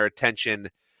focusing their attention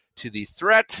to the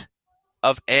threat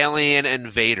of alien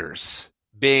invaders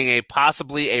being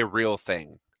possibly a real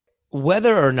thing.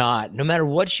 Whether or not, no matter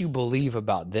what you believe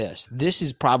about this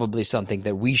is probably something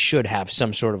that we should have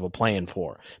some sort of a plan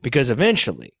for, because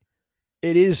eventually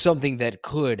it is something that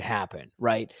could happen,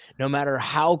 right? No matter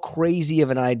how crazy of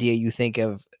an idea you think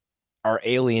of are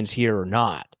aliens here or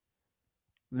not,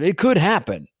 it could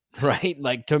happen, right?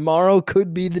 Like, tomorrow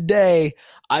could be the day.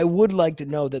 I would like to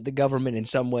know that the government in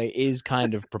some way is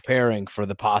kind of preparing for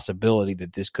the possibility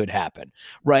that this could happen,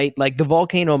 right? Like, the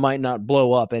volcano might not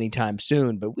blow up anytime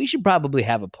soon, but we should probably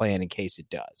have a plan in case it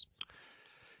does.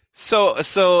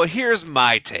 So here's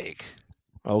my take.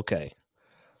 Okay.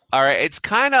 All right, it's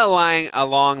kind of lying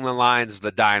along the lines of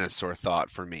the dinosaur thought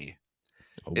for me.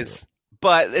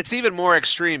 But it's even more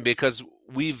extreme because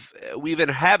we've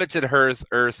inhabited Earth.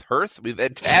 We've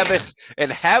inhabited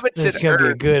That's gonna Earth be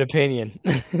a good opinion.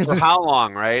 for how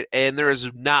long, right? And there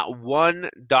is not one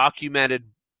documented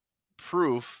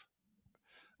proof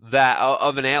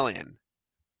of an alien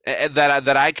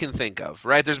that I can think of,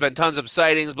 right? There's been tons of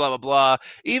sightings, blah blah blah.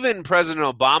 Even President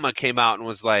Obama came out and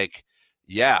was like,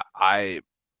 "Yeah, I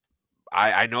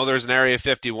know there's an Area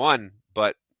 51,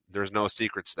 but there's no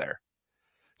secrets there."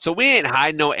 So we ain't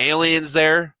hiding no aliens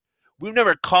there. We've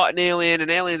never caught an alien. An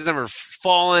alien's never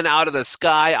fallen out of the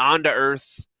sky onto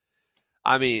Earth.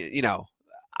 I mean,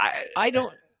 I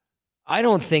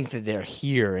don't think that they're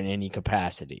here in any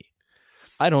capacity.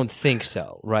 I don't think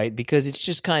so, right? Because it's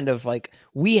just kind of like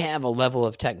we have a level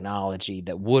of technology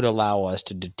that would allow us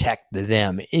to detect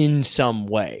them in some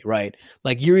way, right?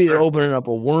 Like you're either opening up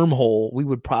a wormhole, we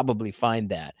would probably find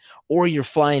that, or you're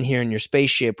flying here in your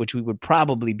spaceship, which we would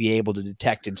probably be able to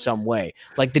detect in some way.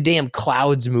 Like the damn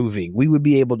clouds moving, we would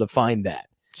be able to find that.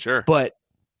 Sure. But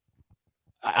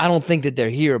I don't think that they're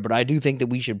here, but I do think that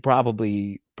we should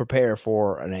probably prepare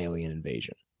for an alien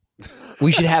invasion.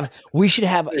 We should have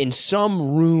in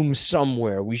some room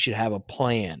somewhere, we should have a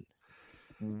plan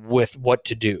with what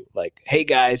to do. Like, hey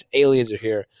guys, aliens are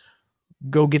here.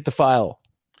 Go get the file.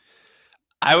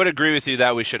 I would agree with you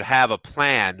that we should have a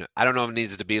plan. I don't know if it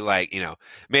needs to be like,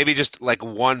 maybe just like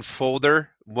one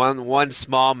folder, one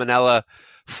small manila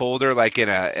folder, like in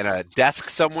a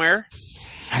desk somewhere.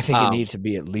 I think it needs to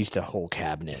be at least a whole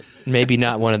cabinet. Maybe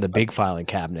not one of the big filing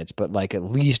cabinets, but like at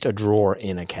least a drawer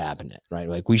in a cabinet, right?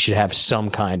 Like we should have some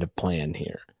kind of plan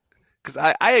here. Because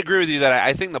I agree with you that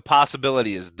I think the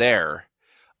possibility is there,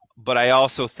 but I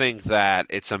also think that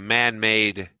it's a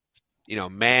man-made,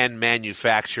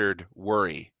 man-manufactured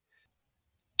worry.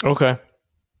 Okay.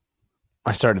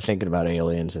 I started thinking about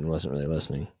aliens and wasn't really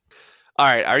listening. All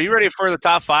right. Are you ready for the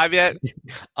top 5 yet?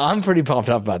 I'm pretty pumped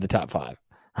up about the top 5.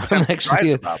 I'm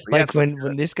actually like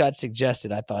when this got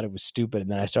suggested, I thought it was stupid, and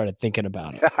then I started thinking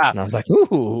about it, and I was like,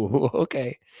 "Ooh,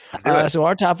 okay." So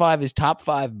our top 5 is top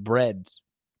 5 breads.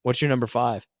 What's your number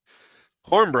 5?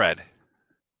 Cornbread.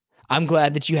 I'm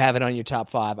glad that you have it on your top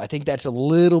 5. I think that's a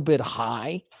little bit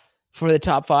high for the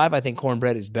top 5. I think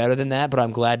cornbread is better than that, but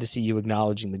I'm glad to see you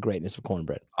acknowledging the greatness of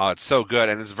cornbread. Oh, it's so good,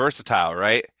 and it's versatile,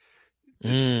 right?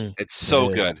 It's so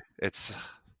good. It's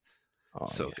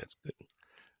so good. It's good.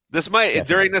 This might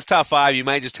during this top 5, you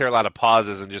might just hear a lot of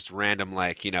pauses and just random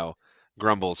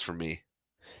grumbles from me.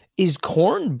 Is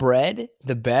cornbread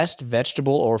the best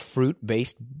vegetable or fruit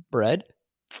based bread?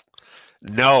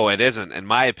 No, it isn't, in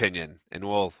my opinion, and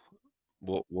we'll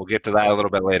get to that a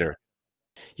little bit later.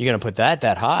 You're gonna put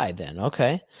that high, then?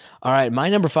 Okay, all right. My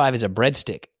number 5 is a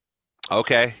breadstick.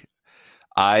 Okay,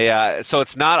 so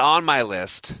it's not on my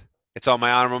list. It's on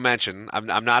my honorable mention.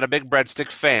 I'm not a big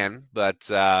breadstick fan, but.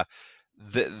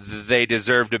 They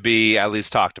deserve to be at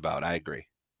least talked about. I agree.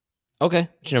 Okay.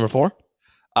 What's your number 4?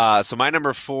 So my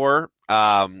number 4,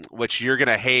 which you're going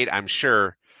to hate, I'm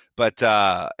sure, but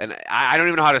and I don't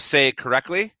even know how to say it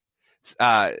correctly.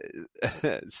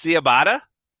 Ciabatta?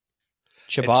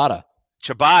 Ciabatta.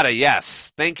 Ciabatta,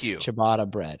 yes. Thank you. Ciabatta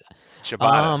bread.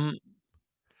 Ciabatta.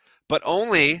 But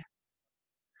only,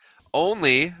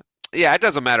 yeah, it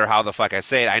doesn't matter how the fuck I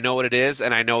say it. I know what it is,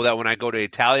 and I know that when I go to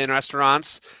Italian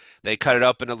restaurants, they cut it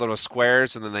up into little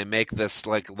squares, and then they make this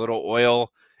like little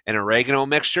oil and oregano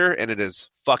mixture, and it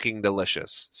is fucking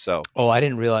delicious. So, I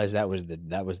didn't realize that was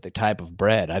the type of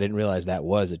bread. I didn't realize that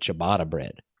was a ciabatta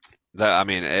bread.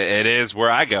 It is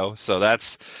where I go. So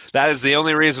that is the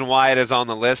only reason why it is on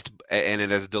the list, and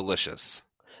it is delicious.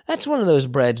 That's one of those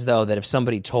breads, though, that if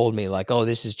somebody told me like, "Oh,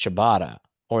 this is ciabatta,"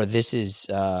 or "This is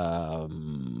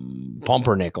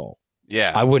pumpernickel,"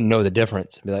 yeah, I wouldn't know the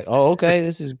difference. I'd be like, "Oh, okay,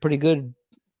 this is pretty good."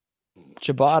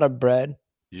 Ciabatta bread.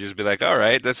 You just be like, all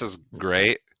right, this is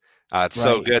great. It's right.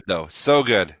 So good, though. So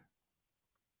good.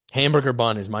 Hamburger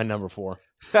bun is my number 4.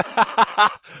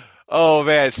 Oh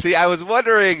man, see, I was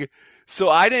wondering. So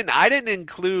I didn't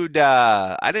include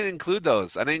those. I didn't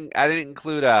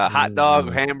include a hot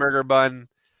dog, hamburger bun.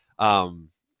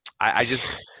 I just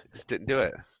didn't do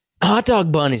it. Hot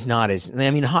dog bun is not as.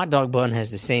 Hot dog bun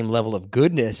has the same level of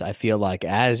goodness, I feel like,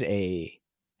 as a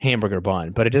hamburger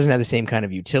bun, but it doesn't have the same kind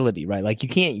of utility, right? Like you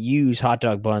can't use hot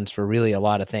dog buns for really a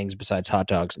lot of things besides hot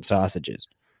dogs and sausages.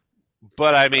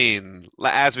 But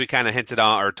as we kind of hinted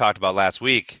on or talked about last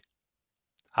week,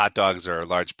 hot dogs are a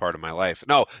large part of my life.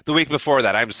 No, the week before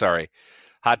that, I'm sorry.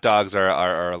 Hot dogs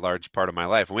are a large part of my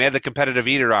life. When we had the competitive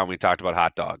eater on, we talked about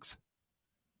hot dogs.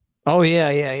 Oh, yeah.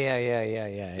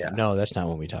 No, that's not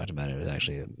when we talked about it. It was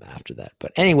actually after that.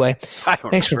 But anyway,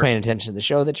 thanks for paying attention to the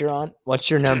show that you're on.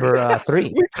 What's your number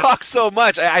 3? We talk so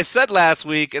much. I said last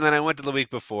week, and then I went to the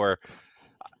week before.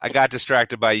 I got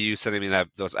distracted by you sending me that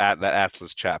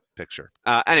Atlas chap picture.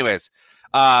 Anyways,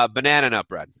 banana nut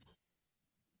bread.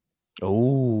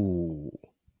 Oh.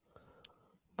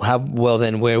 Well,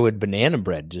 then where would banana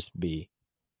bread just be?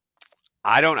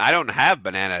 I don't have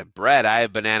banana bread. I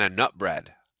have banana nut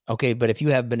bread. Okay, but if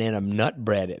you have banana nut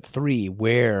bread at 3,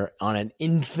 where on an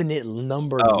infinite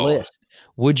numbered list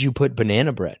would you put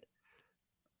banana bread?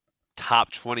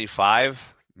 Top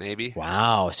 25, maybe.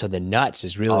 Wow, so the nuts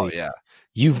is really. Oh yeah,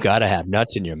 you've got to have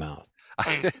nuts in your mouth.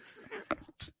 I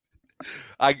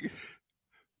got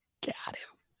him.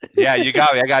 Yeah, you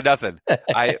got me. I got nothing.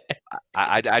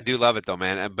 I do love it though,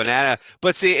 man. And banana,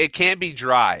 but see, it can't be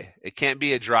dry. It can't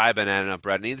be a dry banana nut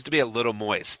bread. It needs to be a little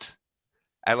moist.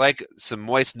 I like some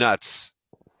moist nuts,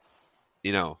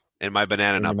 in my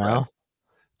banana In nut your bread. mouth.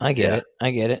 I get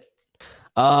it.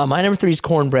 My number 3 is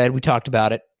cornbread. We talked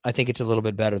about it. I think it's a little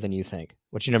bit better than you think.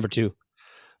 What's your number 2?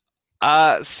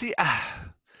 See,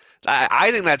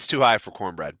 I think that's too high for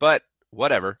cornbread, but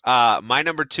whatever. My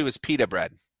number 2 is pita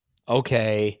bread.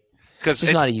 Okay. Because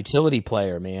It's not a utility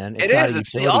player, man. It is.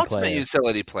 It's the ultimate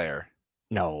utility player.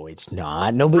 No, it's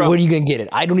not. No, but where are you going to get it?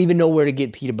 I don't even know where to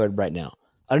get pita bread right now.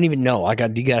 I don't even know. You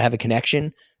got to have a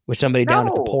connection with somebody down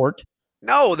at the port.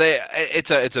 No,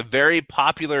 it's a very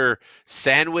popular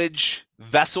sandwich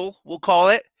vessel, we'll call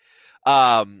it.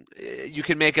 You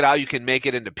can make it out. You can make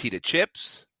it into pita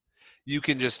chips. You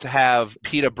can just have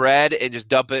pita bread and just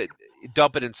dump it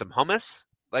in some hummus.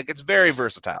 Like, it's very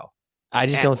versatile. I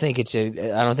just don't think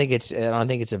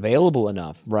it's available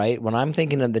enough, right? When I'm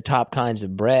thinking of the top kinds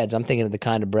of breads, I'm thinking of the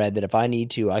kind of bread that if I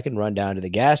need to, I can run down to the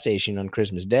gas station on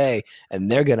Christmas Day and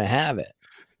they're going to have it.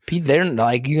 They're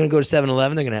like, you're going to go to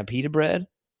 7-Eleven, they're going to have pita bread?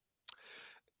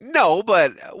 No,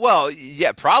 but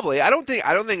yeah, probably. I don't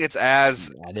think it's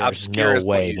as obscure as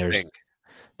what you think.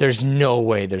 There's no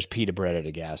way there's pita bread at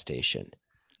a gas station.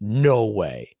 No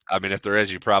way. I mean, if there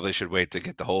is, you probably should wait to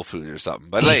get the Whole Foods or something.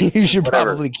 But like, you should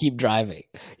probably keep driving.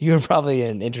 You're probably in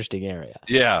an interesting area.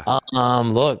 Yeah.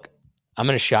 Look, I'm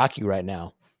going to shock you right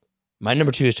now. My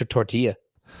number 2 is tortilla.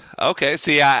 Okay.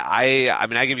 See, I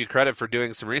mean, I give you credit for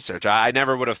doing some research. I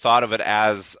never would have thought of it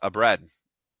as a bread.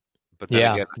 But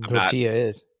then again, tortilla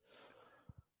is.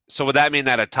 So would that mean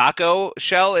that a taco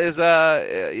shell is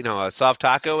a soft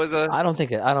taco is a? I don't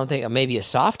think maybe a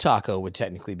soft taco would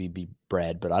technically be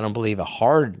bread, but I don't believe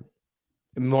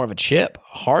more of a chip.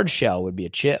 A hard shell would be a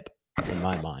chip in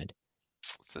my mind.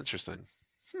 That's interesting.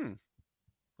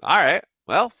 All right.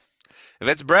 Well, if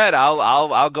it's bread,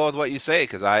 I'll go with what you say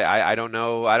because I don't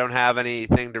know. I don't have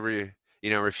anything to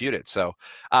refute it. So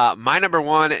my number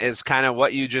 1 is kind of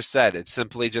what you just said. It's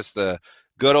simply just the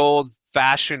good old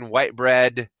fashioned white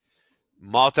bread.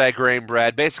 Multi-grain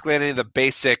bread, basically any of the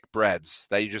basic breads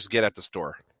that you just get at the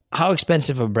store. How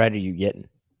expensive of bread are you getting?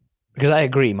 Because I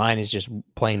agree, mine is just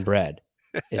plain bread.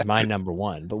 Is my number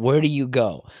 1. But where do you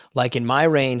go? Like in my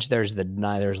range, there's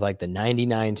like the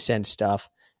 99-cent stuff.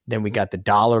 Then we got the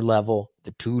 $1 level,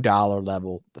 the $2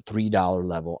 level, the $3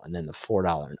 level, and then the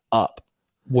 $4 and up.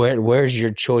 Where's your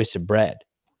choice of bread?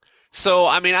 So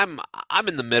I mean, I'm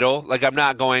in the middle. Like I'm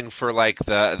not going for like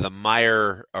the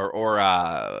Meijer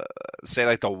or say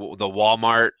like the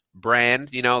Walmart brand,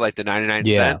 like the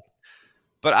 99-cent.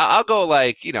 But I'll go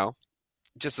like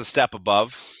just a step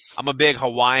above. I'm a big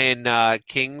Hawaiian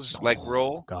Kings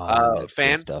roll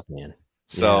fan. Good stuff, man.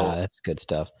 So yeah, that's good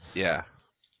stuff. Yeah.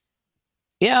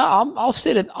 Yeah, I'll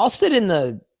sit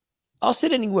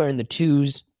anywhere in the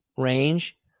 2s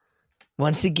range.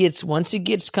 Once it gets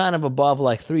kind of above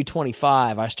like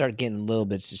 325, I start getting a little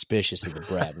bit suspicious of the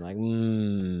bread. I'm like,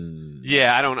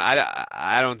 Yeah, I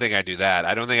don't think I do that.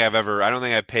 I don't think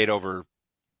I've paid over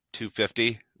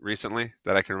 $2.50 recently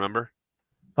that I can remember.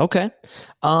 Okay.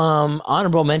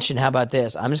 Honorable mention. How about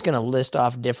this? I'm just going to list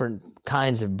off different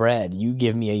kinds of bread. You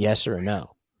give me a yes or a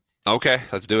no. Okay,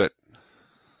 let's do it.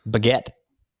 Baguette.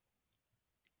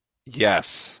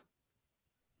 Yes.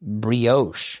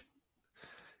 Brioche.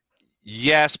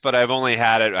 Yes, but I've only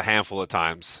had it a handful of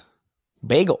times.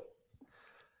 Bagel.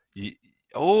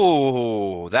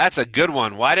 Oh, that's a good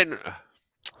one. Why didn't...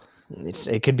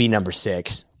 It could be number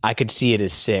 6. I could see it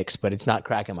as 6, but it's not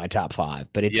cracking my top 5.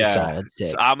 But it's a solid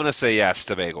 6. So I'm going to say yes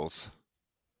to bagels.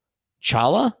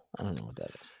 Challah? I don't know what that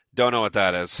is. Don't know what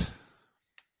that is.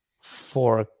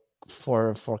 For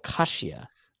focaccia.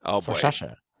 Oh boy.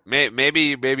 Focaccia.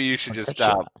 Maybe you should just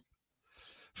stop.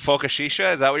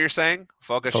 Focaccia, is that what you're saying?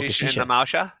 Focaccia in the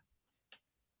Mausha?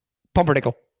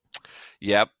 Pumpernickel.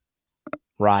 Yep.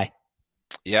 Rye.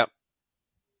 Yep.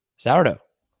 Sourdough.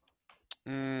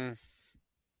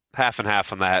 Half and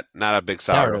half on that. Not a big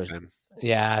sourdough fan.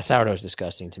 Yeah, sourdough's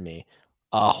disgusting to me.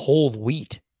 Whole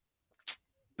wheat.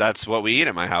 That's what we eat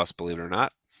at my house, believe it or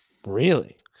not.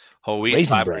 Really? Whole wheat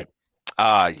Raisin bread.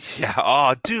 Yeah.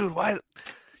 Oh, dude, why?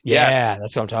 Yeah,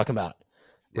 that's what I'm talking about.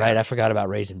 Yeah. Right, I forgot about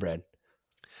raisin bread.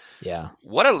 Yeah.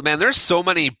 Man, there's so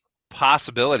many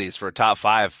possibilities for a top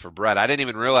 5 for bread. I didn't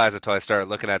even realize it until I started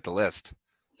looking at the list.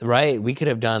 Right. We could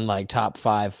have done like top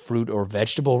 5 fruit or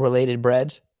vegetable related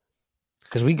breads.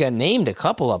 Because we got named a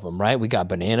couple of them, right? We got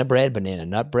banana bread, banana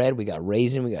nut bread. We got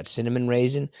raisin. We got cinnamon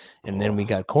raisin. And then we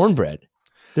got cornbread.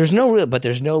 There's no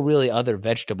really other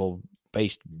vegetable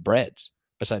based breads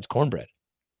besides cornbread.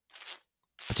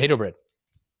 Potato bread.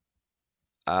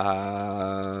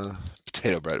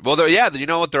 Potato bread. Well, you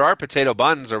know what? There are potato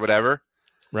buns or whatever.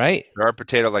 Right. There are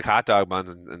potato like hot dog buns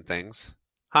and things.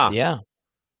 Huh. Yeah.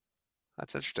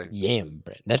 That's interesting. Yam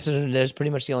bread. That's pretty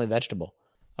much the only vegetable.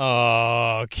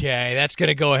 Okay, that's going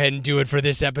to go ahead and do it for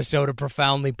this episode of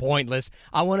Profoundly Pointless.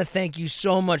 I want to thank you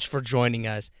so much for joining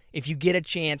us. If you get a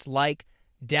chance, like,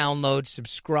 download,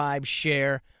 subscribe,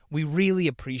 share. We really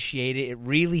appreciate it. It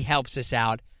really helps us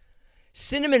out.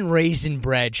 Cinnamon Raisin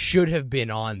Bread should have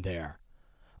been on there.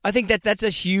 I think that's a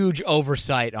huge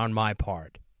oversight on my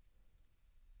part.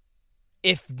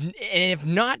 If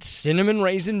not Cinnamon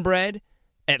Raisin Bread,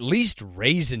 at least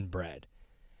Raisin Bread.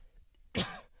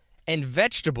 And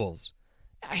vegetables,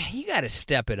 you got to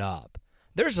step it up.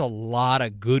 There's a lot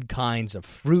of good kinds of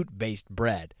fruit-based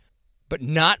bread, but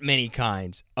not many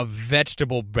kinds of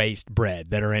vegetable-based bread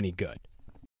that are any good.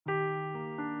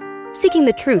 Seeking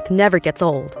the truth never gets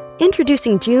old.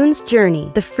 Introducing June's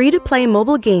Journey, the free-to-play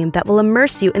mobile game that will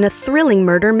immerse you in a thrilling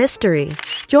murder mystery.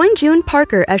 Join June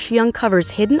Parker as she uncovers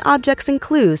hidden objects and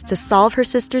clues to solve her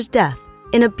sister's death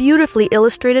in a beautifully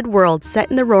illustrated world set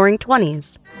in the Roaring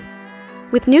 20s.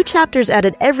 With new chapters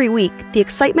added every week, the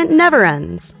excitement never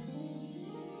ends.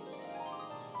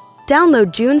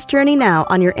 Download June's Journey now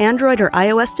on your Android or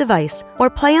iOS device, or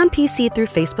play on PC through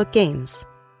Facebook Games.